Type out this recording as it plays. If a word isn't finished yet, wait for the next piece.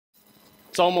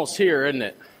It's almost here, isn't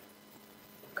it?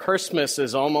 Christmas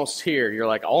is almost here. You're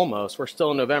like, almost? We're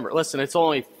still in November. Listen, it's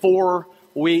only 4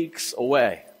 weeks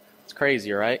away. It's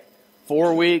crazy, right?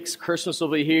 4 weeks, Christmas will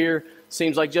be here.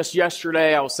 Seems like just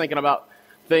yesterday I was thinking about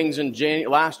things in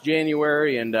last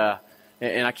January, and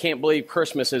I can't believe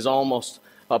Christmas is almost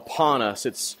upon us.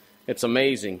 It's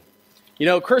amazing. You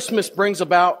know, Christmas brings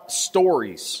about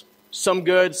stories, some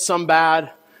good, some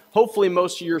bad. Hopefully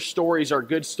most of your stories are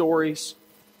good stories.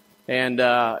 And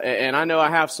I know I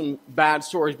have some bad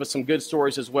stories, but some good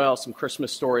stories as well, some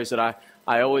Christmas stories that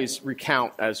I always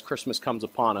recount as Christmas comes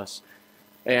upon us.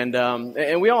 And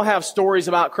we all have stories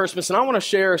about Christmas, and I want to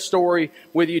share a story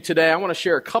with you today. I want to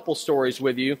share a couple stories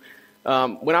with you.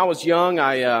 When I was young,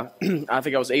 I think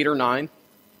I was 8 or 9,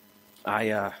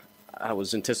 I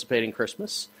was anticipating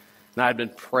Christmas, and I had been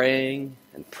praying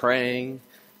and praying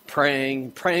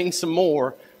some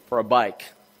more for a bike.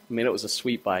 I mean, it was a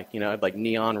sweet bike, you know, it had like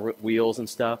neon wheels and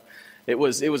stuff. It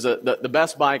was the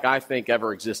best bike I think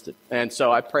ever existed. And so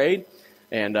I prayed,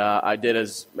 and I did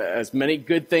as many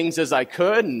good things as I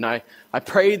could, and I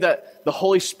prayed that the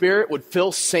Holy Spirit would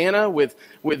fill Santa with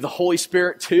the Holy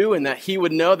Spirit too, and that he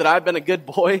would know that I've been a good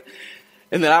boy,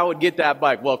 and that I would get that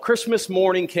bike. Well, Christmas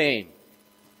morning came,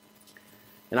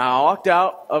 and I walked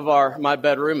out of my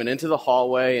bedroom and into the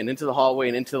hallway and into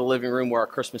the living room where our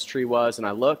Christmas tree was, and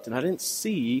I looked, and I didn't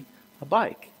see a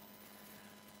bike.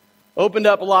 Opened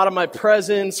up a lot of my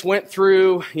presents, went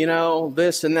through, you know,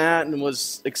 this and that, and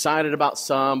was excited about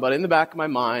some, but in the back of my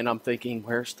mind, I'm thinking,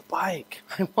 where's the bike?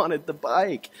 I wanted the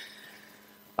bike.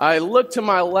 I looked to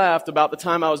my left about the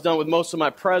time I was done with most of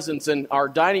my presents, and our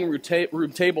dining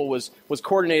room table was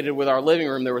coordinated with our living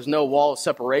room. There was no wall of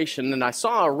separation, and I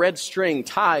saw a red string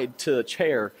tied to a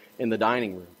chair in the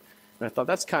dining room. And I thought,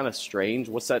 that's kind of strange.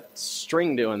 What's that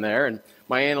string doing there? And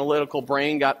my analytical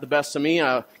brain got the best of me.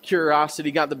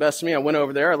 Curiosity got the best of me. I went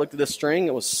over there. I looked at this string.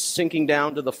 It was sinking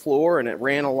down to the floor, and it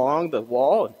ran along the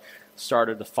wall and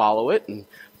started to follow it and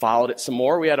followed it some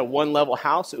more. We had a one-level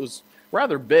house. It was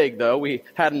rather big, though. We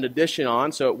had an addition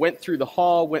on, so it went through the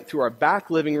hall, went through our back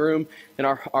living room, and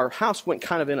our house went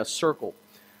kind of in a circle.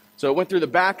 So it went through the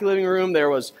back living room. There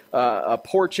was a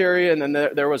porch area, and then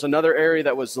there was another area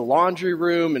that was the laundry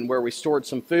room and where we stored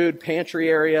some food, pantry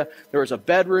area. There was a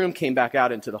bedroom, came back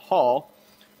out into the hall.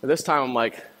 And this time I'm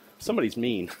like, somebody's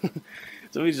mean.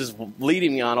 Somebody's just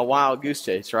leading me on a wild goose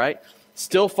chase, right?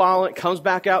 Still following, comes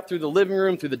back out through the living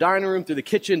room, through the dining room, through the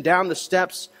kitchen, down the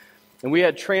steps. And we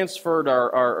had transformed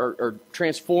our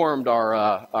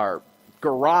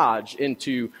garage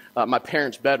into my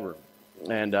parents' bedroom.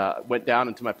 And went down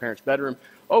into my parents' bedroom,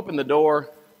 opened the door,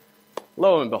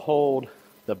 lo and behold,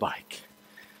 the bike.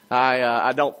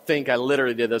 I don't think I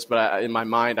literally did this, but in my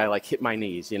mind, I like hit my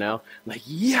knees, you know. I'm like,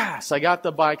 yes, I got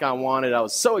the bike I wanted. I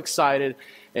was so excited,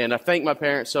 and I thanked my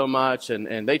parents so much,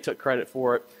 and they took credit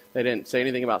for it. They didn't say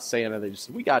anything about Santa. They just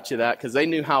said, we got you that, because they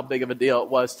knew how big of a deal it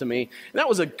was to me. And that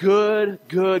was a good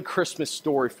Christmas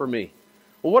story for me.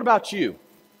 Well, what about you?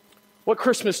 What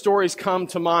Christmas stories come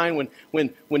to mind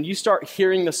when you start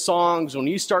hearing the songs, when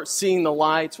you start seeing the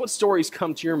lights? What stories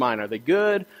come to your mind? Are they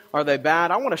good? Are they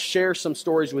bad? I want to share some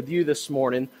stories with you this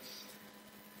morning.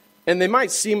 And they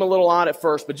might seem a little odd at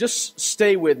first, but just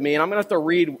stay with me. And I'm going to have to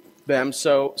read them,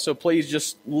 so please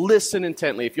just listen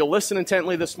intently. If you'll listen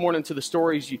intently this morning to the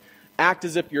stories, you act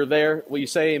as if you're there. Will you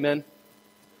say amen?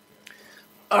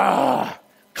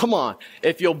 Come on.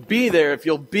 If you'll be there, if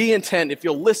you'll be intent, if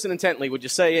you'll listen intently, would you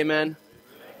say amen?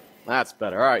 That's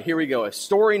better. All right, here we go.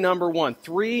 Story number 1,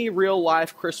 3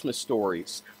 real-life Christmas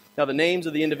stories. Now, the names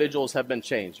of the individuals have been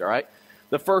changed, all right?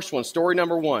 The first one, story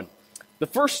number 1. The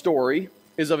first story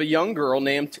is of a young girl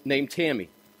named Tammy.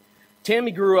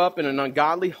 Tammy grew up in an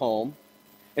ungodly home,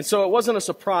 and so it wasn't a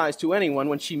surprise to anyone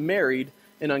when she married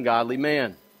an ungodly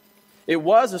man. It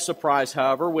was a surprise,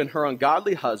 however, when her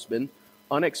ungodly husband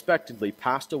unexpectedly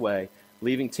passed away,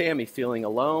 leaving Tammy feeling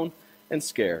alone and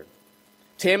scared.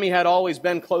 Tammy had always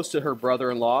been close to her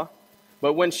brother-in-law,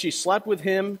 but when she slept with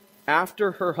him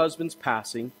after her husband's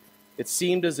passing, it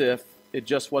seemed as if it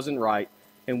just wasn't right,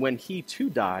 and when he too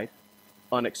died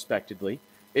unexpectedly,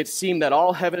 it seemed that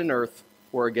all heaven and earth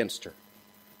were against her.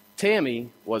 Tammy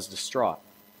was distraught.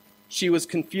 She was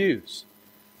confused,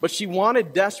 but she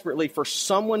wanted desperately for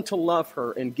someone to love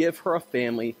her and give her a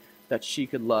family that she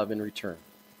could love in return.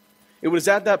 It was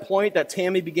at that point that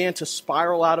Tammy began to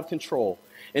spiral out of control.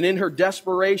 And in her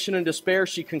desperation and despair,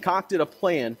 she concocted a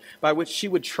plan by which she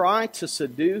would try to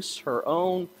seduce her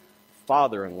own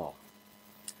father-in-law.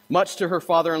 Much to her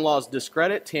father-in-law's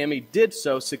discredit, Tammy did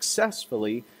so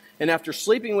successfully. And after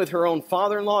sleeping with her own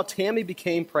father-in-law, Tammy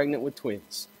became pregnant with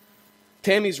twins.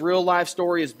 Tammy's real-life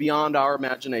story is beyond our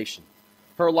imagination.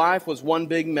 Her life was one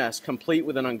big mess, complete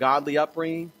with an ungodly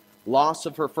upbringing, loss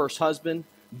of her first husband,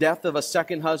 death of a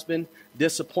second husband,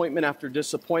 disappointment after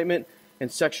disappointment,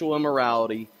 and sexual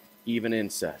immorality, even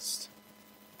incest.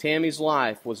 Tammy's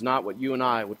life was not what you and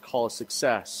I would call a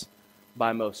success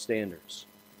by most standards.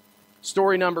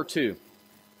 Story number 2.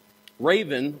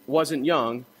 Raven wasn't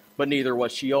young, but neither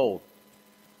was she old.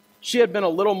 She had been a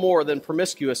little more than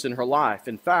promiscuous in her life.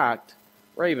 In fact,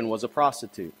 Raven was a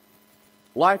prostitute.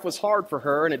 Life was hard for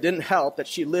her, and it didn't help that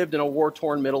she lived in a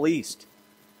war-torn Middle East.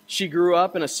 She grew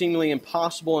up in a seemingly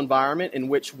impossible environment in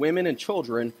which women and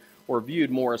children were viewed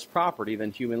more as property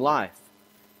than human life.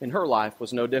 And her life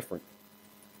was no different.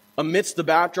 Amidst the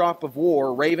backdrop of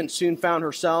war, Raven soon found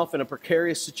herself in a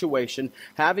precarious situation,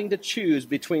 having to choose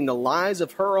between the lies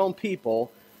of her own people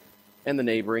and the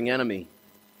neighboring enemy.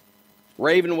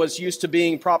 Raven was used to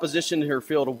being propositioned in her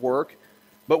field of work,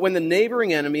 but when the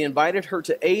neighboring enemy invited her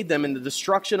to aid them in the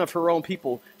destruction of her own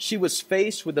people, she was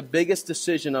faced with the biggest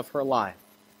decision of her life.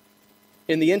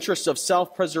 In the interest of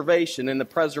self-preservation and the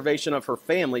preservation of her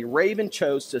family, Raven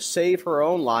chose to save her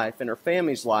own life and her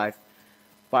family's life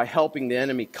by helping the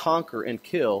enemy conquer and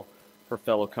kill her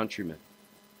fellow countrymen.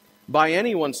 By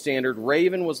anyone's standard,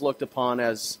 Raven was looked upon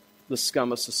as the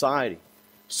scum of society.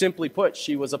 Simply put,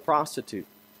 she was a prostitute,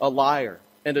 a liar,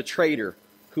 and a traitor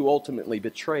who ultimately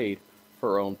betrayed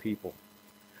her own people.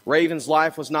 Raven's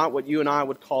life was not what you and I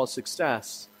would call a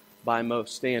success by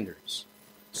most standards.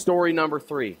 Story number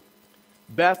 3.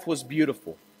 Beth was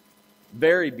beautiful,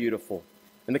 very beautiful,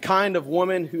 and the kind of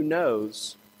woman who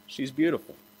knows she's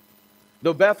beautiful.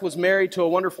 Though Beth was married to a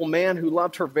wonderful man who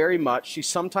loved her very much, she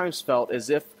sometimes felt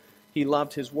as if he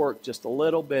loved his work just a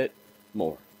little bit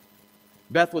more.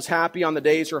 Beth was happy on the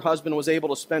days her husband was able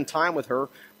to spend time with her,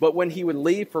 but when he would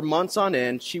leave for months on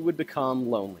end, she would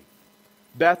become lonely.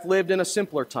 Beth lived in a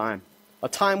simpler time, a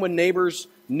time when neighbors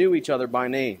knew each other by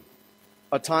name,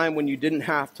 a time when you didn't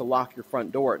have to lock your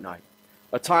front door at night,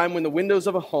 a time when the windows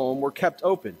of a home were kept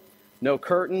open, no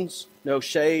curtains, no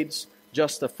shades,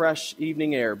 just the fresh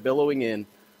evening air billowing in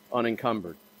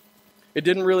unencumbered. It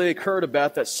didn't really occur to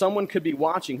Beth that someone could be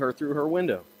watching her through her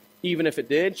window. Even if it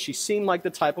did, she seemed like the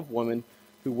type of woman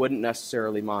who wouldn't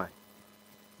necessarily mind.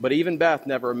 But even Beth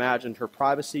never imagined her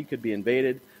privacy could be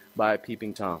invaded by a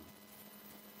peeping Tom.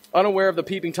 Unaware of the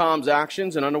peeping Tom's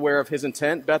actions and unaware of his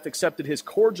intent, Beth accepted his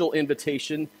cordial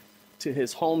invitation to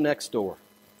his home next door.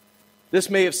 This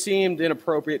may have seemed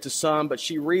inappropriate to some, but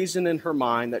she reasoned in her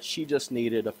mind that she just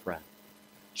needed a friend.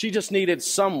 She just needed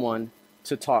someone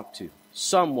to talk to,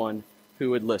 someone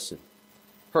who would listen.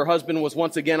 Her husband was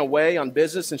once again away on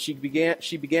business, and she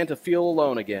began to feel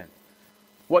alone again.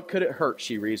 What could it hurt,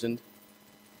 she reasoned.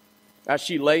 As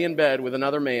she lay in bed with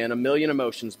another man, a million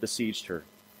emotions besieged her.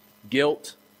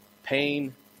 Guilt,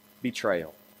 pain,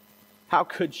 betrayal. How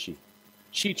could she?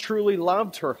 She truly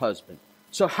loved her husband.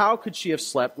 So how could she have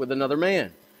slept with another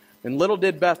man? And little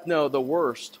did Beth know the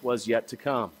worst was yet to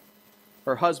come.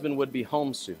 Her husband would be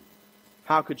home soon.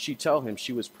 How could she tell him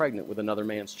she was pregnant with another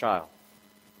man's child?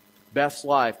 Beth's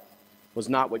life was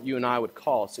not what you and I would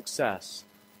call a success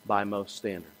by most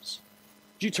standards.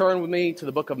 Would you turn with me to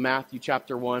the book of Matthew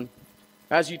chapter 1?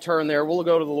 As you turn there, we'll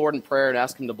go to the Lord in prayer and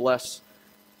ask him to bless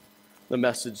the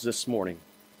message this morning.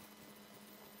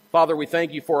 Father, we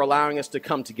thank you for allowing us to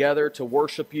come together to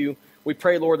worship you. We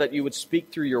pray, Lord, that you would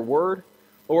speak through your word.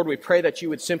 Lord, we pray that you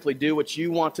would simply do what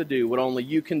you want to do, what only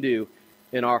you can do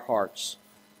in our hearts.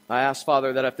 I ask,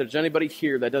 Father, that if there's anybody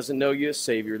here that doesn't know you as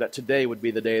Savior, that today would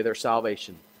be the day of their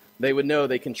salvation. They would know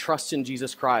they can trust in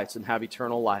Jesus Christ and have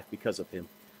eternal life because of him.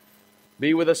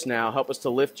 Be with us now. Help us to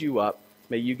lift you up.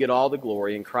 May you get all the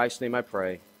glory. In Christ's name I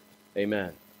pray.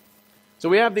 Amen. So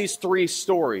we have these 3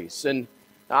 stories, and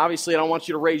obviously I don't want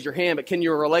you to raise your hand, but can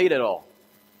you relate at all?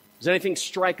 Does anything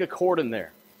strike a chord in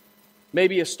there?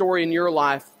 Maybe a story in your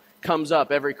life comes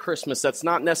up every Christmas that's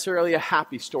not necessarily a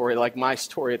happy story like my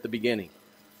story at the beginning.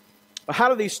 But how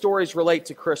do these stories relate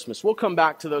to Christmas? We'll come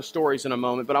back to those stories in a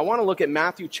moment, but I want to look at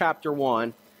Matthew chapter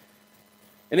 1.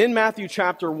 And in Matthew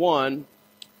chapter 1,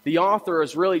 the author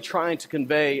is really trying to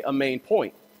convey a main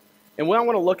point. And when I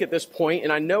want to look at this point,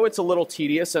 and I know it's a little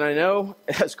tedious, and I know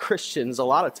as Christians, a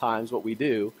lot of times what we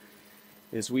do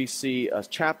is we see a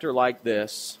chapter like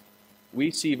this, we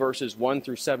see verses 1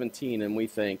 through 17, and we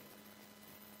think,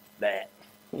 that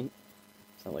sound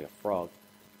like a frog.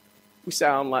 We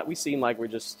seem like we're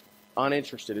just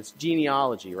uninterested. It's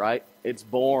genealogy, right? It's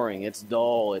boring. It's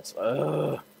dull. It's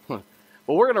ugh. But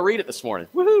we're going to read it this morning.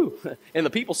 Woohoo! And the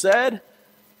people said,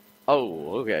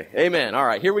 oh, okay. Amen. All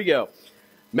right, here we go.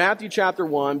 Matthew chapter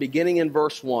 1, beginning in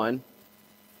verse 1.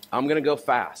 I'm going to go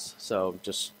fast, so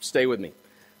just stay with me.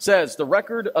 It says, the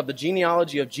record of the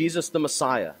genealogy of Jesus the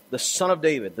Messiah, the son of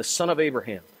David, the son of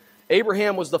Abraham.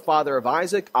 Abraham was the father of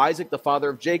Isaac, Isaac the father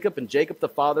of Jacob, and Jacob the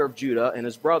father of Judah and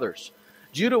his brothers.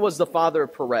 Judah was the father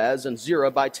of Perez and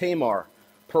Zerah by Tamar.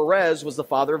 Perez was the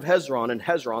father of Hezron, and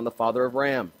Hezron the father of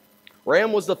Ram.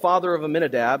 Ram was the father of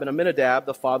Amminadab, and Amminadab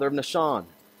the father of Nahshon,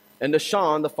 and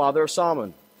Nahshon the father of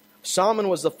Salmon. Salmon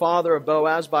was the father of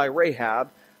Boaz by Rahab,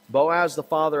 Boaz the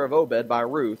father of Obed by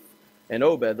Ruth, and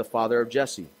Obed the father of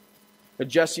Jesse. And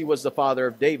Jesse was the father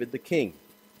of David the king.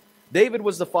 David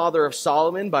was the father of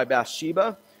Solomon by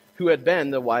Bathsheba, who had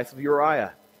been the wife of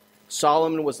Uriah.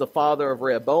 Solomon was the father of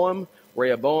Rehoboam,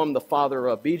 Rehoboam the father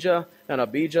of Abijah, and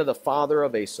Abijah the father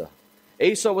of Asa.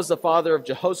 Asa was the father of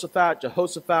Jehoshaphat,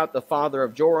 Jehoshaphat the father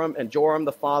of Joram, and Joram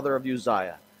the father of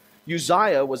Uzziah.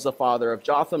 Uzziah was the father of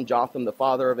Jotham, Jotham the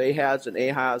father of Ahaz, and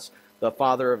Ahaz the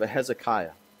father of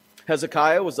Hezekiah.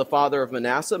 Hezekiah was the father of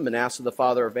Manasseh, Manasseh the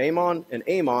father of Amon, and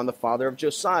Amon the father of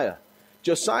Josiah.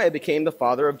 Josiah became the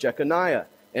father of Jeconiah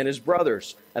and his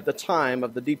brothers at the time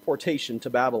of the deportation to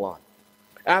Babylon.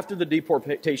 After the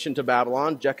deportation to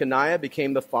Babylon, Jeconiah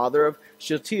became the father of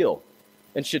Shealtiel,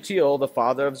 and Shealtiel the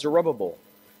father of Zerubbabel.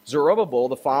 Zerubbabel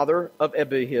the father of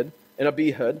Abihud, and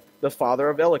Abihud the father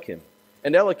of Eliakim,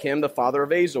 and Eliakim the father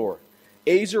of Azor.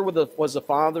 Azor was the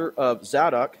father of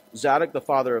Zadok, Zadok the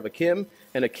father of Achim,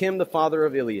 and Achim the father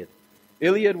of Eliad.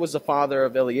 Eliad was the father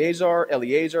of Eleazar,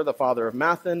 Eleazar the father of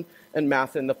Mathan, and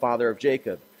Mathan the father of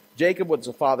Jacob. Jacob was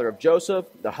the father of Joseph,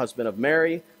 the husband of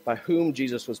Mary, by whom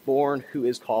Jesus was born, who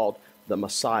is called the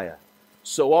Messiah.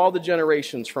 So all the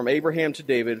generations from Abraham to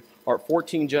David are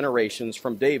 14 generations,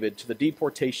 from David to the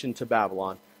deportation to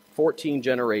Babylon, 14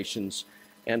 generations,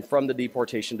 and from the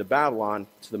deportation to Babylon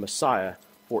to the Messiah,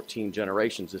 14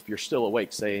 generations. If you're still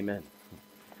awake, say amen.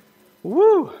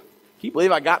 Woo! Can you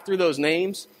believe I got through those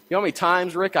names? You know how many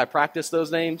times, Rick, I practiced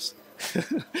those names?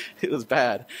 It was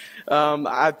bad.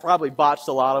 I probably botched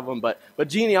a lot of them, but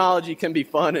genealogy can be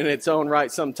fun in its own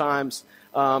right sometimes.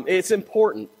 It's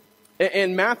important.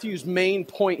 And Matthew's main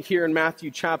point here in Matthew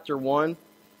chapter 1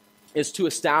 is to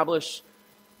establish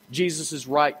Jesus'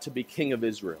 right to be king of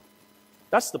Israel.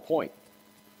 That's the point.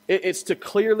 It's to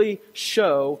clearly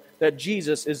show that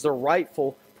Jesus is the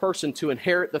rightful person to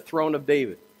inherit the throne of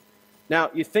David. Now,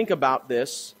 you think about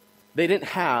this. They didn't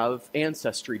have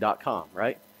Ancestry.com,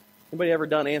 right? Anybody ever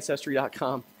done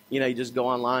Ancestry.com? You know, you just go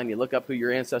online, you look up who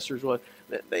your ancestors were.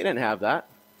 They didn't have that.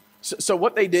 So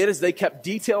what they did is they kept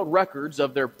detailed records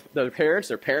of their parents,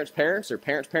 their parents' parents, their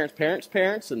parents' parents' parents'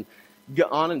 parents, and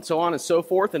on and so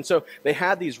forth. And so they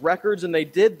had these records, and they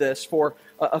did this for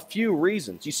a few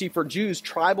reasons. You see, for Jews,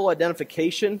 tribal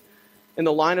identification and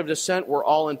the line of descent were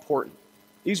all important.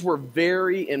 These were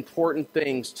very important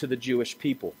things to the Jewish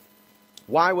people.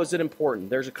 Why was it important?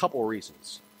 There's a couple of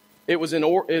reasons. It was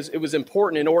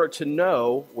important in order to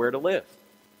know where to live.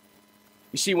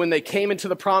 You see, when they came into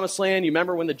the Promised Land, you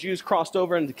remember when the Jews crossed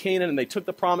over into Canaan and they took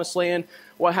the Promised Land,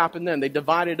 what happened then? They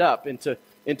divided up into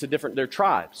their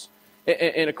tribes.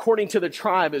 And according to the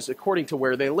tribe is according to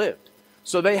where they lived.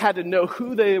 So they had to know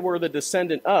who they were the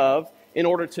descendant of in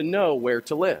order to know where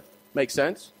to live. Make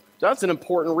sense? So that's an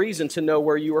important reason to know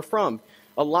where you were from.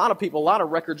 A lot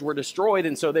of records were destroyed,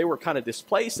 and so they were kind of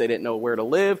displaced. They didn't know where to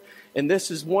live. And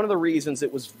this is one of the reasons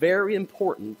it was very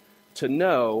important to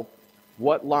know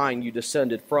what line you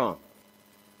descended from.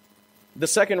 The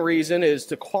second reason is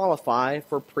to qualify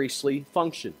for priestly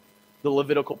function. The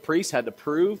Levitical priests had to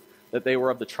prove that they were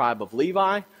of the tribe of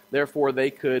Levi. Therefore,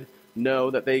 they could know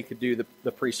that they could do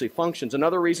the priestly functions.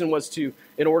 Another reason was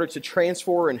in order to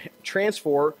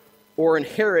transfer or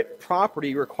inherit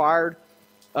property required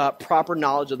proper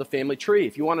knowledge of the family tree.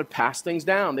 If you wanted to pass things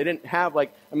down, they didn't have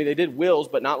they did wills,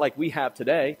 but not like we have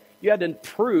today. You had to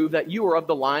prove that you were of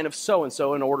the line of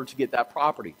so-and-so in order to get that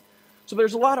property. So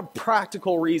there's a lot of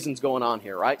practical reasons going on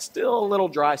here, right? Still a little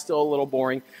dry, still a little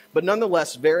boring, but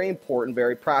nonetheless very important,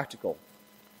 very practical.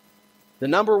 The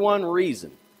number one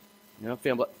reason,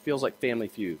 feels like Family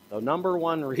Feud. The number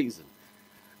one reason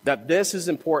that this is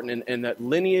important and that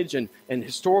lineage and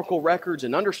historical records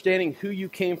and understanding who you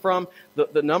came from,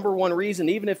 the number one reason,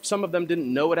 even if some of them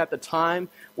didn't know it at the time,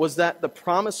 was that the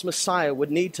promised Messiah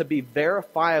would need to be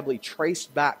verifiably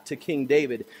traced back to King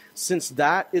David, since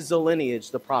that is the lineage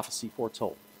the prophecy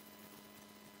foretold.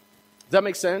 Does that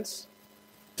make sense?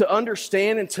 To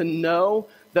understand and to know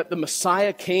that the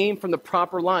Messiah came from the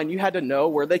proper line, you had to know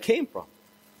where they came from.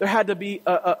 There had to be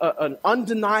an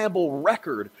undeniable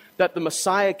record that the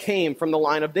Messiah came from the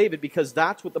line of David, because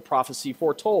that's what the prophecy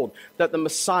foretold, that the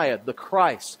Messiah, the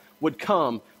Christ, would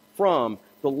come from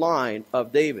the line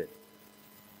of David.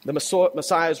 The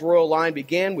Messiah's royal line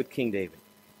began with King David,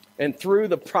 and through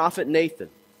the prophet Nathan.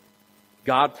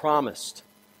 God promised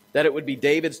that it would be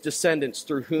David's descendants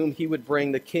through whom he would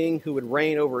bring the king who would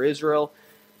reign over Israel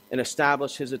and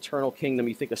establish his eternal kingdom.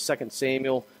 You think of 2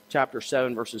 Samuel chapter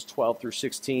 7, verses 12 through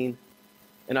 16.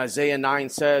 And Isaiah 9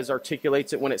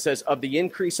 articulates it when it says, of the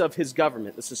increase of his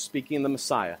government, this is speaking of the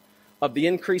Messiah, of the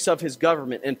increase of his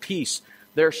government and peace,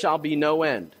 there shall be no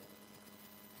end.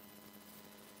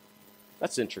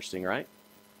 That's interesting, right?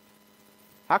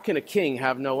 How can a king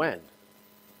have no end?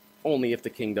 Only if the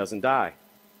king doesn't die.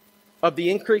 Of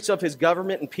the increase of his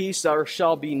government and peace there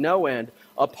shall be no end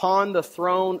upon the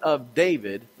throne of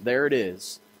David. There it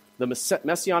is. The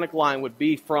messianic line would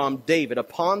be from David.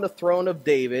 Upon the throne of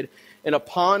David and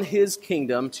upon his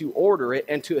kingdom, to order it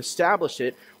and to establish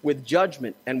it with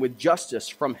judgment and with justice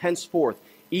from henceforth.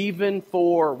 Even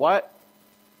for what?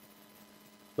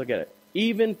 Look at it.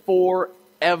 Even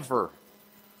forever.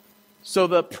 So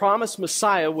the promised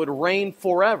Messiah would reign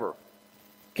forever.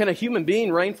 Can a human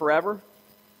being reign forever?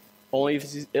 Only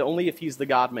if he's the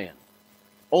God-man.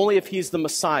 Only if he's the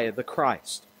Messiah, the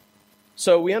Christ.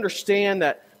 So we understand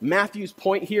that Matthew's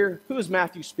point here, who is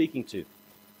Matthew speaking to?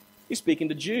 He's speaking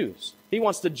to Jews. He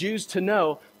wants the Jews to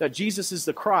know that Jesus is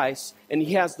the Christ and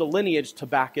he has the lineage to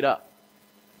back it up.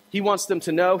 He wants them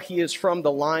to know he is from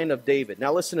the line of David.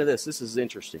 Now listen to this. This is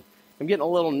interesting. I'm getting a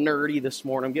little nerdy this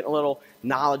morning. I'm getting a little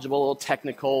knowledgeable, a little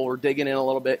technical. We're digging in a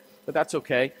little bit, but that's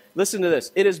okay. Listen to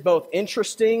this. It is both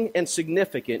interesting and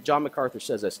significant. John MacArthur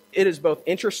says this. It is both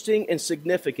interesting and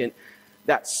significant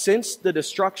that since the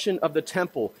destruction of the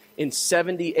temple in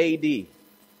 70 A.D.,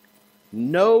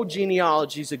 no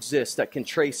genealogies exist that can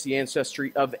trace the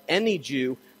ancestry of any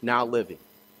Jew now living.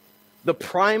 The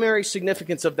primary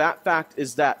significance of that fact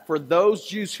is that for those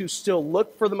Jews who still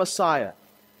look for the Messiah,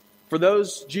 for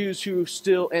those Jews who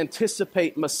still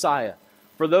anticipate Messiah,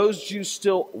 for those Jews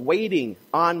still waiting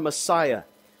on Messiah,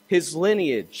 his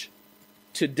lineage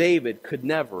to David could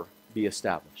never be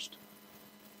established.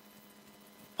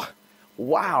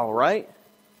 Wow, right?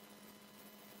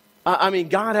 I mean,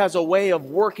 God has a way of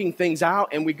working things out,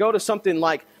 and we go to something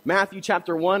like Matthew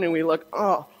chapter 1, and we look,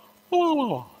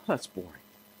 oh, that's boring.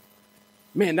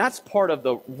 Man, that's part of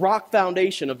the rock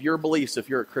foundation of your beliefs if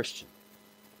you're a Christian.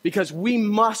 Because we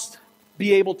must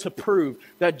be able to prove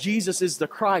that Jesus is the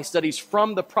Christ, that he's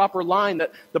from the proper line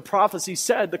that the prophecy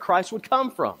said the Christ would come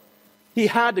from. He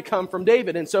had to come from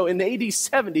David. And so in AD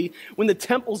 70, when the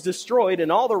temple's destroyed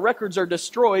and all the records are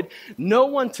destroyed, no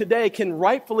one today can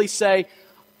rightfully say,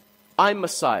 I'm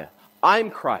Messiah,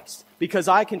 I'm Christ, because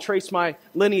I can trace my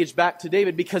lineage back to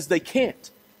David, because they can't.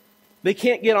 They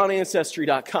can't get on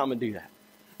Ancestry.com and do that.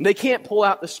 And they can't pull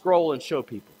out the scroll and show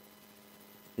people.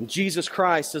 And Jesus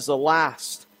Christ is the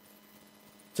last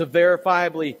to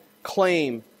verifiably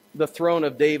claim the throne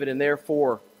of David, and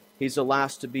therefore he's the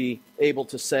last to be able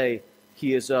to say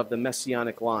he is of the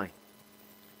messianic line.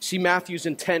 See, Matthew's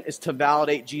intent is to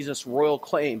validate Jesus' royal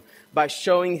claim by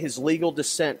showing his legal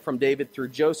descent from David through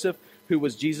Joseph, who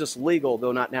was Jesus' legal,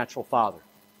 though not natural father.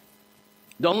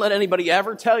 Don't let anybody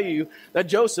ever tell you that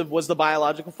Joseph was the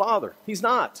biological father. He's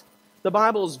not. The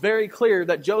Bible is very clear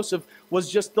that Joseph was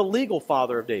just the legal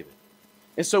father of David.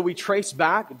 And so we trace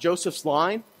back Joseph's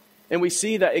line, and we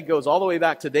see that it goes all the way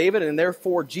back to David, and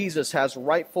therefore Jesus has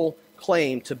rightful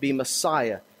claim to be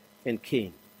Messiah and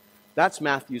King. That's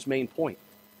Matthew's main point.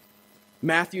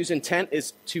 Matthew's intent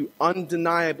is to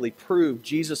undeniably prove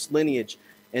Jesus' lineage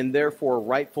and therefore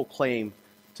rightful claim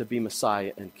to be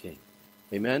Messiah and King.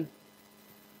 Amen?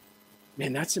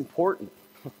 Man, that's important.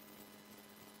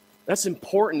 That's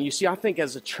important. You see, I think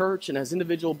as a church and as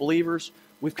individual believers,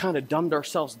 we've kind of dumbed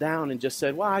ourselves down and just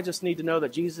said, well, I just need to know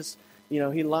that Jesus,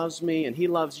 he loves me and he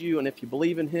loves you, and if you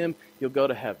believe in him, you'll go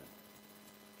to heaven.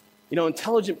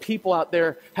 Intelligent people out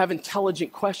there have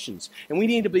intelligent questions, and we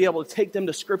need to be able to take them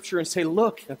to Scripture and say,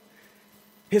 look,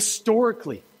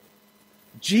 historically,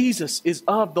 Jesus is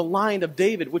of the line of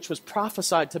David, which was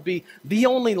prophesied to be the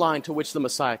only line to which the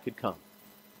Messiah could come.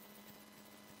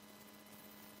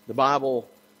 The Bible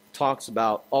talks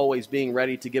about always being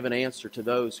ready to give an answer to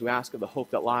those who ask of the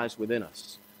hope that lies within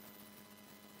us.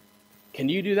 Can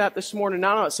you do that this morning?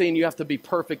 Now, I'm not saying you have to be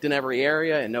perfect in every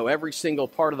area and know every single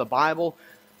part of the Bible,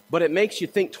 but it makes you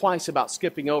think twice about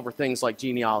skipping over things like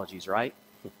genealogies, right?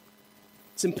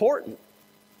 It's important.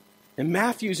 And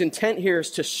Matthew's intent here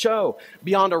is to show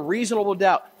beyond a reasonable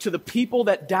doubt to the people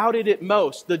that doubted it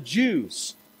most, the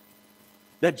Jews,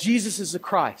 that Jesus is the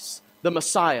Christ, the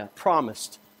Messiah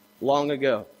promised long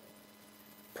ago.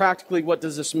 Practically, what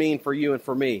does this mean for you and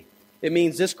for me? It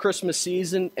means this Christmas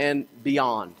season and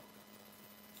beyond,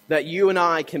 that you and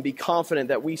I can be confident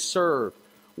that we serve,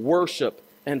 worship,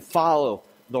 and follow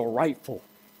the rightful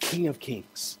King of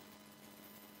Kings.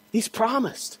 He's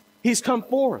promised. He's come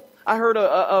forth. I heard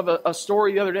of a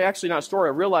story the other day, actually not a story,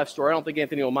 a real life story. I don't think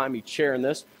Anthony will mind me sharing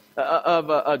this, of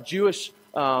a Jewish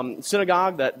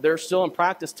synagogue that they're still in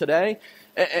practice today.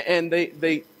 And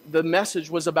the message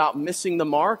was about missing the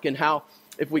mark and how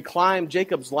if we climb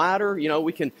Jacob's ladder,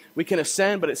 we can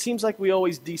ascend, but it seems like we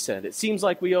always descend. It seems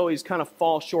like we always kind of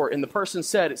fall short. And the person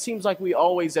said, it seems like we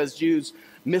always, as Jews,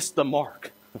 miss the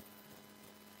mark.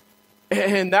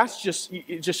 And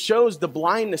it just shows the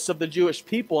blindness of the Jewish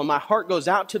people. And my heart goes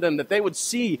out to them that they would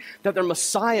see that their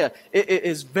Messiah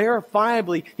is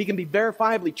he can be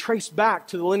verifiably traced back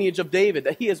to the lineage of David,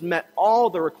 that he has met all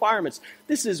the requirements.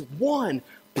 This is one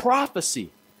prophecy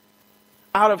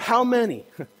out of how many?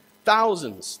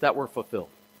 Thousands that were fulfilled.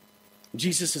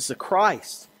 Jesus is the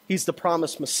Christ. He's the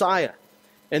promised Messiah.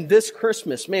 And this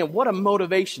Christmas, man, what a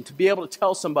motivation to be able to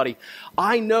tell somebody,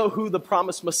 I know who the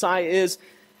promised Messiah is,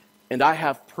 and I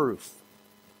have proof.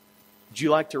 Would you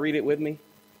like to read it with me?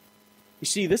 You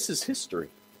see, this is history.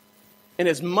 And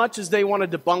as much as they want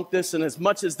to debunk this, and as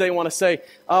much as they want to say,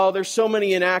 oh, there's so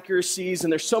many inaccuracies,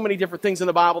 and there's so many different things in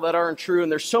the Bible that aren't true,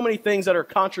 and there's so many things that are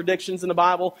contradictions in the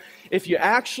Bible, if you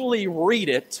actually read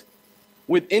it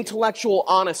with intellectual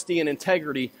honesty and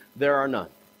integrity, there are none.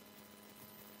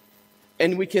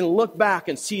 And we can look back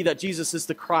and see that Jesus is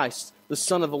the Christ, the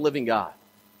Son of the living God.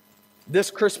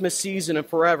 This Christmas season and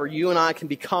forever, you and I can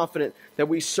be confident that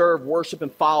we serve, worship,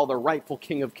 and follow the rightful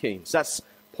King of Kings. That's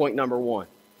point number one.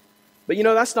 But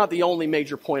that's not the only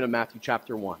major point of Matthew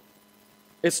chapter 1.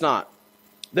 It's not.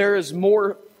 There is a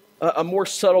more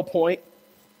subtle point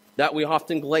that we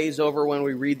often glaze over when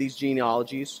we read these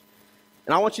genealogies.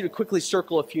 And I want you to quickly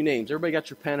circle a few names. Everybody got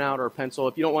your pen out or a pencil?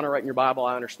 If you don't want to write in your Bible,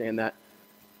 I understand that.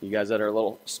 You guys that are a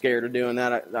little scared of doing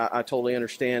that, I totally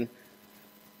understand.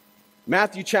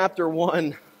 Matthew chapter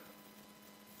 1,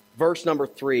 verse number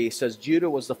 3 says, Judah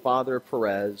was the father of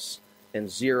Perez, and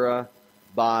Zerah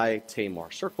by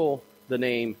Tamar. Circle the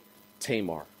name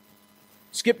Tamar.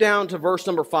 Skip down to verse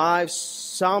number 5.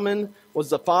 Salmon was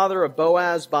the father of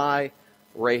Boaz by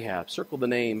Rahab. Circle the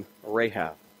name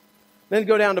Rahab. Then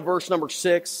go down to verse number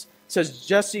 6. It says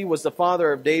Jesse was the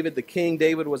father of David the king.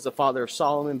 David was the father of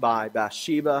Solomon by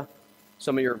Bathsheba.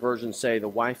 Some of your versions say the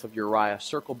wife of Uriah.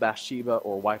 Circle Bathsheba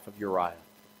or wife of Uriah.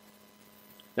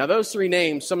 Now those three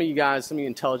names, some of you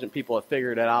intelligent people have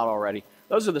figured it out already.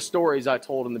 Those are the stories I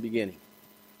told in the beginning.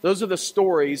 Those are the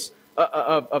stories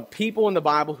of people in the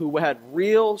Bible who had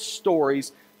real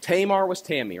stories. Tamar was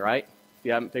Tammy, right? If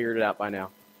you haven't figured it out by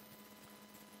now.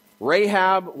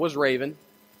 Rahab was Raven,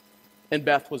 and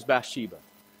Beth was Bathsheba.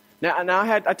 Now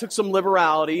I took some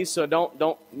liberalities, so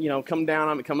don't come down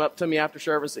on me, come up to me after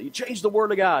service that you changed the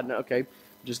Word of God. No, okay,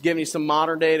 just giving you some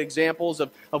modern day examples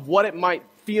of what it might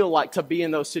feel like to be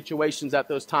in those situations at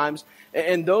those times.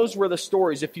 And those were the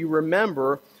stories. If you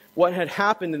remember what had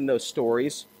happened in those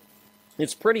stories,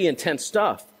 it's pretty intense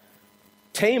stuff.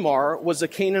 Tamar was a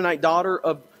Canaanite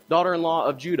daughter-in-law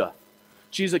of Judah.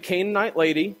 She's a Canaanite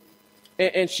lady,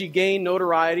 and she gained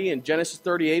notoriety in Genesis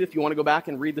 38. If you want to go back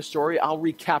and read the story, I'll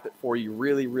recap it for you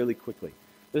really, really quickly.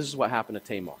 This is what happened to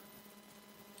Tamar.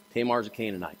 Tamar's a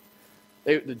Canaanite.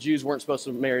 The Jews weren't supposed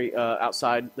to marry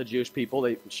outside the Jewish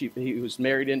people. She was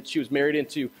married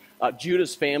into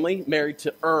Judah's family, married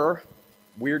to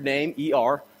weird name,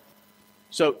 E-R.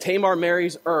 So Tamar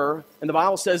marries and the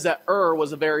Bible says that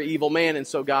was a very evil man, and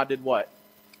so God did what?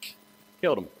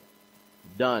 Killed him.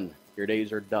 Done. Your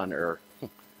days are done,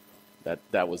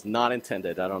 That was not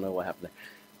intended. I don't know what happened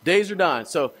there. Days are done.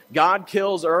 So God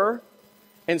kills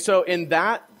and so in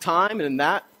that time and in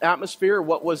that atmosphere,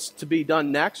 what was to be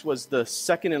done next was the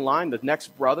second in line. The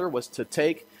next brother was to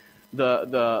take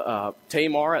the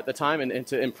Tamar at the time and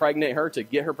to impregnate her, to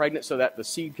get her pregnant so that the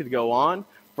seed could go on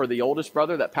for the oldest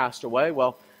brother that passed away.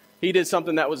 Well, he did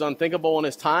something that was unthinkable in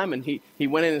his time, and he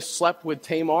went in and slept with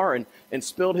Tamar and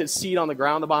spilled his seed on the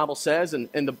ground, the Bible says. And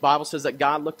the Bible says that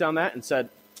God looked on that and said,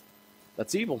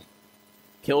 that's evil.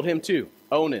 Killed him too.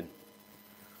 Onan.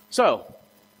 So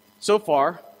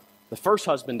far, the first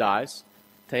husband dies.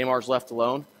 Tamar's left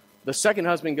alone. The second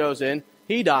husband goes in.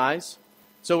 He dies.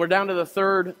 So we're down to the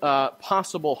third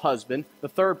possible husband, the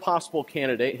third possible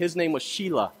candidate. His name was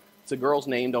Sheila. It's a girl's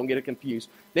name. Don't get it confused.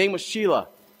 Name was Sheila.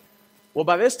 Well,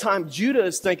 by this time, Judah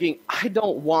is thinking, I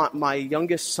don't want my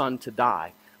youngest son to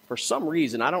die. For some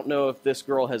reason, I don't know if this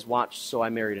girl has watched So I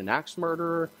Married an Axe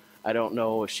Murderer. I don't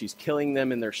know if she's killing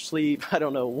them in their sleep. I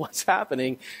don't know what's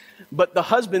happening. But the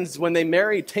husbands, when they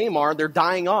marry Tamar, they're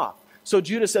dying off. So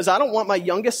Judah says, I don't want my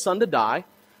youngest son to die.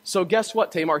 So guess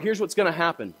what, Tamar? Here's what's going to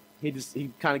happen. He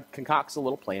kind of concocts a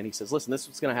little plan. He says, listen, this is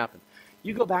what's going to happen.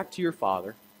 You go back to your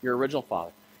father, your original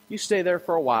father. You stay there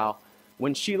for a while.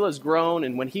 When Sheila's grown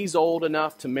and when he's old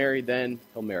enough to marry, then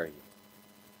he'll marry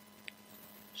you.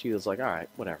 Sheila's like, all right,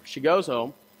 whatever. She goes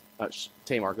home.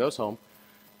 Tamar goes home.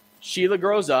 Sheila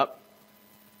grows up.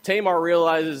 Tamar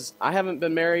realizes, I haven't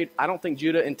been married. I don't think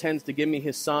Judah intends to give me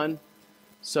his son.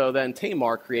 So then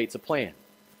Tamar creates a plan.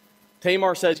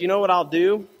 Tamar says, you know what I'll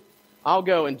do? I'll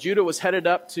go. And Judah was headed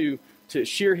up to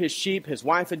shear his sheep. His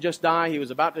wife had just died. He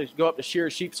was about to go up to shear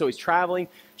his sheep, so he's traveling.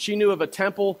 She knew of a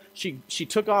temple. She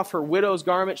took off her widow's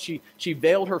garment. She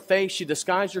veiled her face. She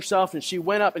disguised herself, and she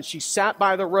went up and she sat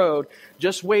by the road,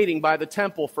 just waiting by the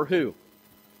temple for who?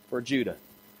 For Judah.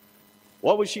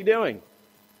 What was she doing?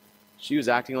 She was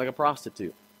acting like a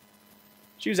prostitute.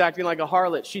 She was acting like a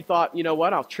harlot. She thought, you know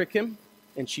what, I'll trick him.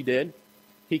 And she did.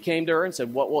 He came to her and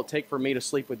said, what will it take for me to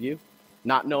sleep with you?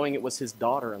 Not knowing it was his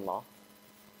daughter-in-law.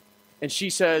 And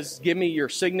she says, give me your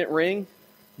signet ring.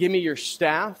 Give me your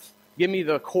staff. Give me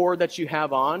the cord that you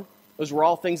have on. Those were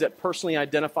all things that personally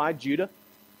identified Judah.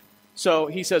 So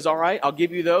he says, all right, I'll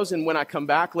give you those. And when I come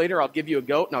back later, I'll give you a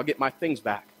goat and I'll get my things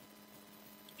back.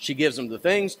 She gives him the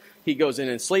things. He goes in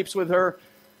and sleeps with her.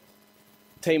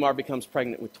 Tamar becomes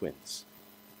pregnant with twins.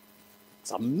 It's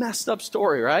a messed up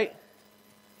story, right?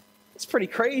 It's pretty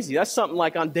crazy. That's something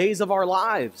like on Days of Our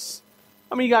Lives.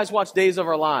 How many of you guys watch Days of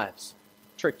Our Lives?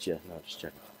 Tricked you. No, just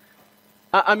checking.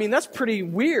 I mean, that's pretty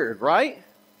weird, right?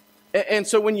 And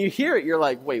so when you hear it, you're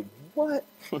like, wait, what?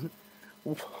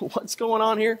 What's going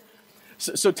on here?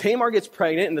 So Tamar gets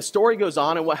pregnant, and the story goes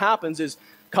on, and what happens is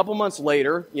a couple months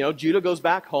later, Judah goes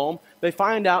back home. They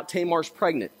find out Tamar's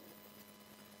pregnant.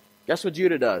 Guess what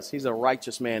Judah does? He's a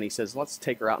righteous man. He says, let's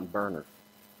take her out and burn her.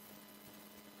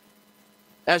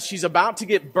 As she's about to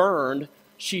get burned,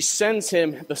 she sends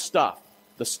him the stuff,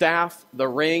 the staff, the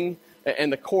ring,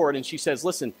 and the cord. And she says,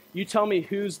 listen, you tell me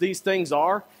whose these things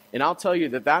are, and I'll tell you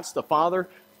that that's the father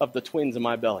of the twins in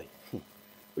my belly. What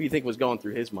do you think was going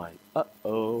through his mind?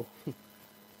 Uh-oh.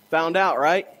 Found out,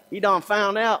 right? He done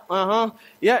found out.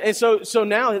 Yeah, and so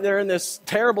now they're in this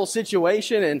terrible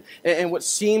situation and what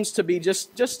seems to be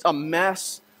just a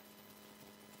mess.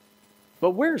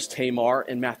 But where's Tamar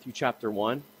in Matthew chapter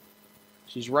 1?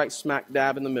 She's right smack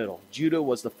dab in the middle. Judah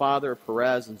was the father of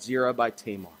Perez and Zerah by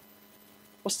Tamar.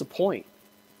 What's the point?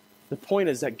 The point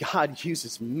is that God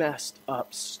uses messed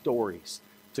up stories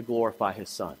to glorify his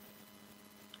son.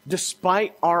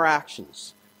 Despite our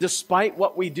actions, despite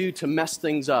what we do to mess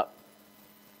things up,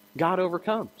 God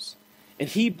overcomes. And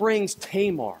he brings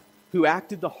Tamar, who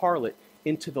acted the harlot,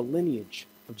 into the lineage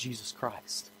of Jesus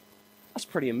Christ. That's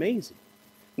pretty amazing.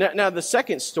 Now the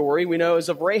second story we know is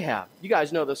of Rahab. You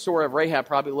guys know the story of Rahab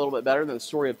probably a little bit better than the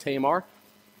story of Tamar.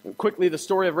 And quickly, the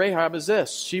story of Rahab is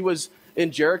this. She was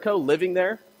in Jericho, living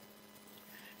there.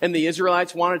 And the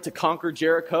Israelites wanted to conquer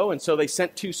Jericho, and so they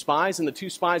sent 2 spies, and the 2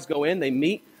 spies go in. They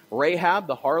meet Rahab,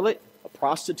 the harlot, a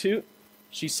prostitute.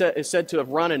 She is said to have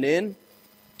run an inn.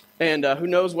 And who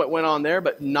knows what went on there,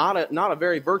 but not a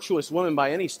very virtuous woman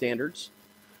by any standards.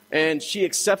 And she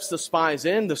accepts the spies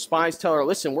in. The spies tell her,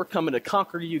 listen, we're coming to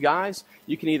conquer you guys.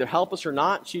 You can either help us or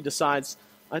not. She decides,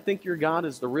 I think your God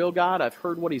is the real God. I've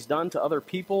heard what he's done to other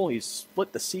people. He's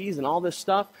split the seas and all this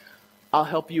stuff. I'll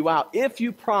help you out if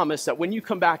you promise that when you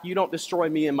come back, you don't destroy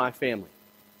me and my family.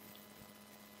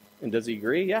 And does he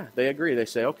agree? Yeah, they agree. They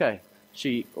say, okay.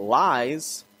 She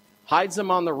lies, hides them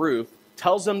on the roof,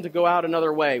 tells them to go out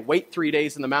another way, wait 3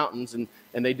 days in the mountains, and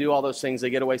they do all those things. They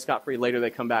get away scot-free. Later they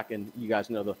come back, and you guys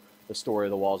know the story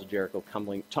of the walls of Jericho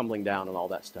tumbling down and all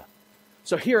that stuff.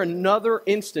 So here, another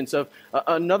instance of,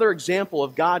 another example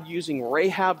of God using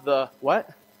Rahab the, what?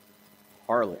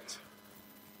 Harlot.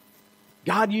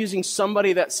 God using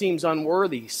somebody that seems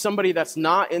unworthy, somebody that's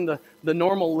not in the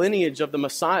normal lineage of the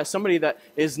Messiah, somebody that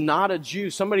is not a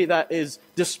Jew, somebody that is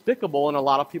despicable in a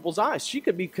lot of people's eyes. She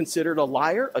could be considered a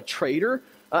liar, a traitor,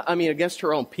 against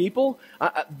her own people.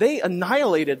 They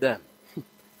annihilated them.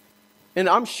 And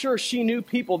I'm sure she knew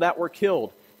people that were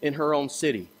killed in her own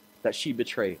city that she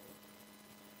betrayed.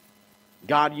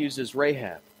 God uses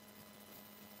Rahab.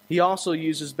 He also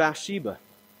uses Bathsheba.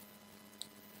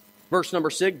 Verse number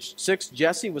 6,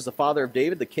 Jesse was the father of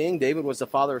David, the king. David was the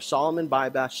father of Solomon by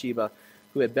Bathsheba,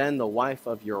 who had been the wife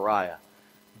of Uriah.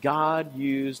 God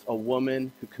used a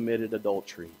woman who committed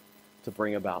adultery to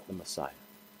bring about the Messiah.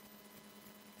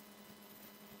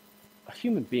 A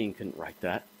human being couldn't write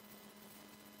that.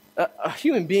 A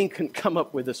human being couldn't come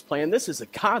up with this plan. This is a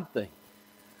God thing.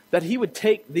 That he would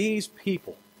take these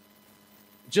people.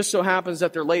 Just so happens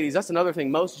that they're ladies. That's another thing.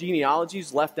 Most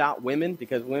genealogies left out women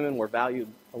because women were valued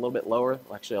a little bit lower,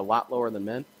 actually a lot lower than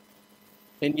men.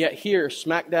 And yet here,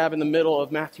 smack dab in the middle of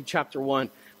Matthew chapter 1,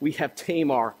 we have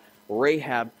Tamar,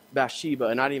 Rahab, Bathsheba,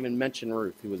 and not even mention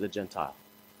Ruth, who was a Gentile.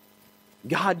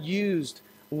 God used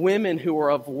women who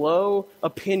were of low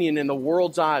opinion in the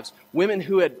world's eyes, women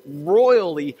who had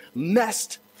royally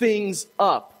messed things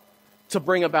up to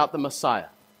bring about the Messiah.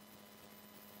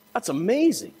 That's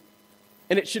amazing.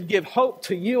 And it should give hope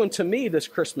to you and to me this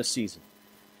Christmas season.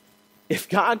 If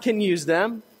God can use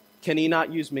them, can he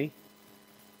not use me?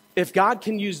 If God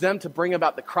can use them to bring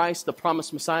about the Christ, the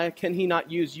promised Messiah, can he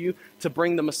not use you to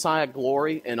bring the Messiah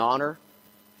glory and honor?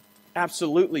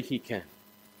 Absolutely he can.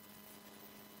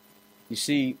 You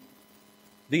see,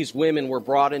 these women were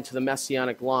brought into the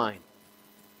Messianic line.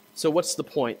 So what's the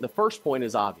point? The first point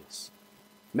is obvious.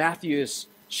 Matthew is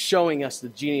showing us the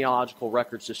genealogical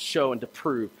records to show and to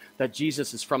prove that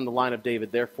Jesus is from the line of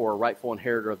David, therefore a rightful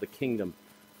inheritor of the kingdom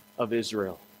of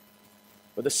Israel.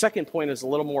 But the second point is a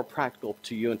little more practical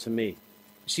to you and to me. You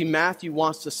see, Matthew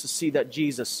wants us to see that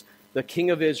Jesus, the King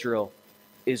of Israel,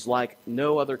 is like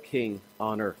no other king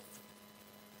on earth.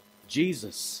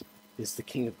 Jesus is the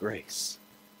King of grace.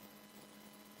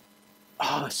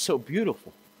 Ah, it's so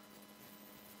beautiful.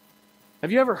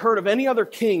 Have you ever heard of any other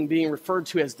king being referred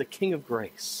to as the King of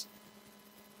grace?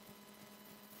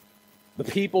 The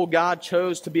people God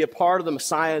chose to be a part of the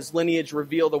Messiah's lineage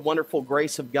reveal the wonderful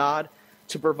grace of God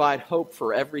to provide hope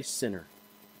for every sinner.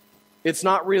 It's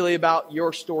not really about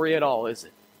your story at all, is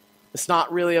it? It's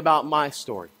not really about my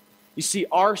story. You see,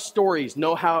 our stories,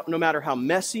 no matter how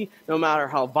messy, no matter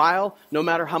how vile, no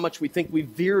matter how much we think we've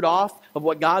veered off of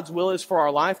what God's will is for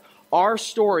our life, our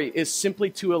story is simply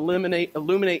to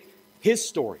illuminate his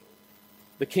story,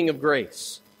 the King of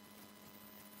grace.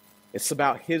 It's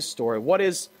about his story. What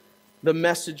is the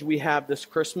message we have this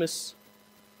Christmas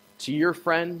to your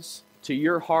friends, to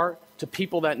your heart, to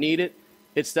people that need it?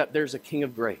 It's that there's a King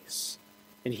of grace,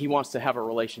 and he wants to have a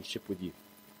relationship with you.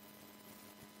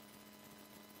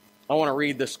 I want to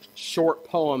read this short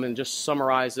poem and just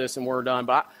summarize this, and we're done.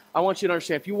 But I want you to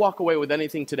understand, if you walk away with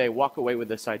anything today, walk away with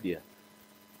this idea.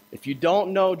 If you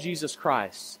don't know Jesus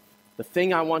Christ, the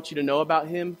thing I want you to know about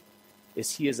him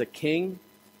is he is a king,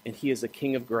 and he is a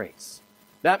King of grace.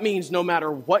 That means no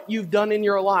matter what you've done in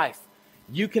your life,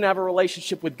 you can have a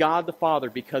relationship with God the Father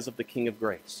because of the King of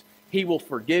grace. He will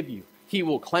forgive you. He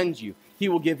will cleanse you. He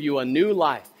will give you a new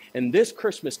life. And this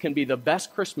Christmas can be the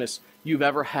best Christmas you've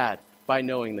ever had by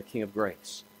knowing the King of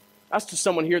grace. That's to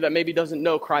someone here that maybe doesn't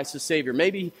know Christ as Savior.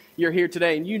 Maybe you're here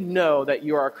today and you know that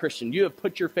you are a Christian. You have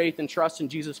put your faith and trust in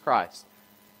Jesus Christ.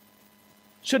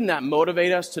 Shouldn't that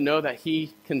motivate us to know that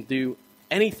he can do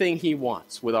anything he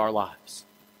wants with our lives?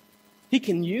 He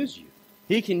can use you.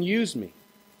 He can use me.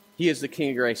 He is the King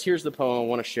of grace. Here's the poem I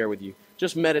want to share with you.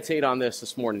 Just meditate on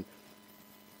this morning.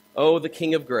 Oh, the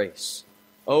King of grace.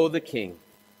 Oh, the King.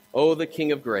 Oh, the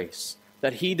King of grace,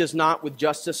 that he does not with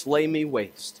justice lay me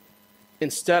waste.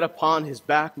 Instead, upon his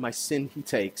back my sin he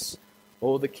takes.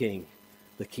 Oh, the King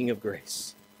of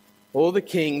grace. Oh, the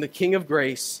King of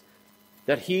grace,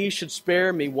 that he should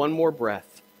spare me one more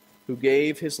breath, who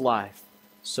gave his life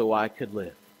so I could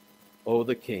live. Oh,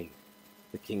 the King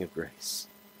of grace.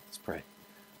 Let's pray.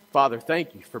 Father,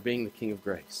 thank you for being the King of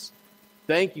grace.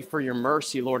 Thank you for your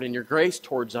mercy, Lord, and your grace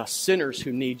towards us sinners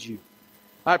who need you.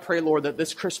 I pray, Lord, that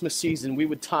this Christmas season we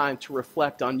would time to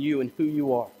reflect on you and who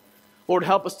you are. Lord,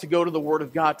 help us to go to the Word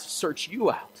of God to search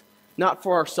you out, not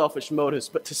for our selfish motives,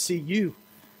 but to see you,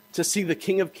 to see the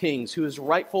King of kings, who is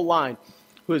rightful line,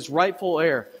 who is rightful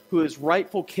heir, who is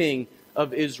rightful King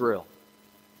of Israel,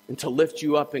 and to lift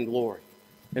you up in glory.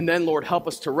 And then, Lord, help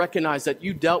us to recognize that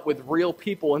you dealt with real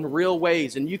people in real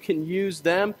ways, and you can use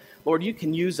them. Lord, you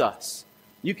can use us.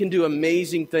 You can do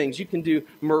amazing things. You can do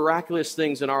miraculous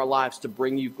things in our lives to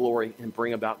bring you glory and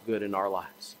bring about good in our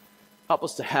lives. Help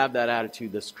us to have that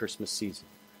attitude this Christmas season.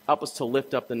 Help us to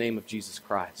lift up the name of Jesus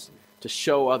Christ, to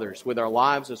show others with our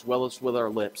lives as well as with our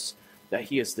lips that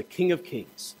he is the King of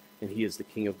kings and he is the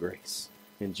King of grace.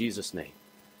 In Jesus' name,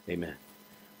 amen.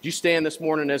 Would you stand this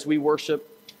morning as we worship?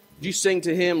 Would you sing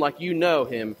to him like you know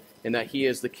him and that he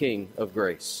is the King of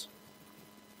grace?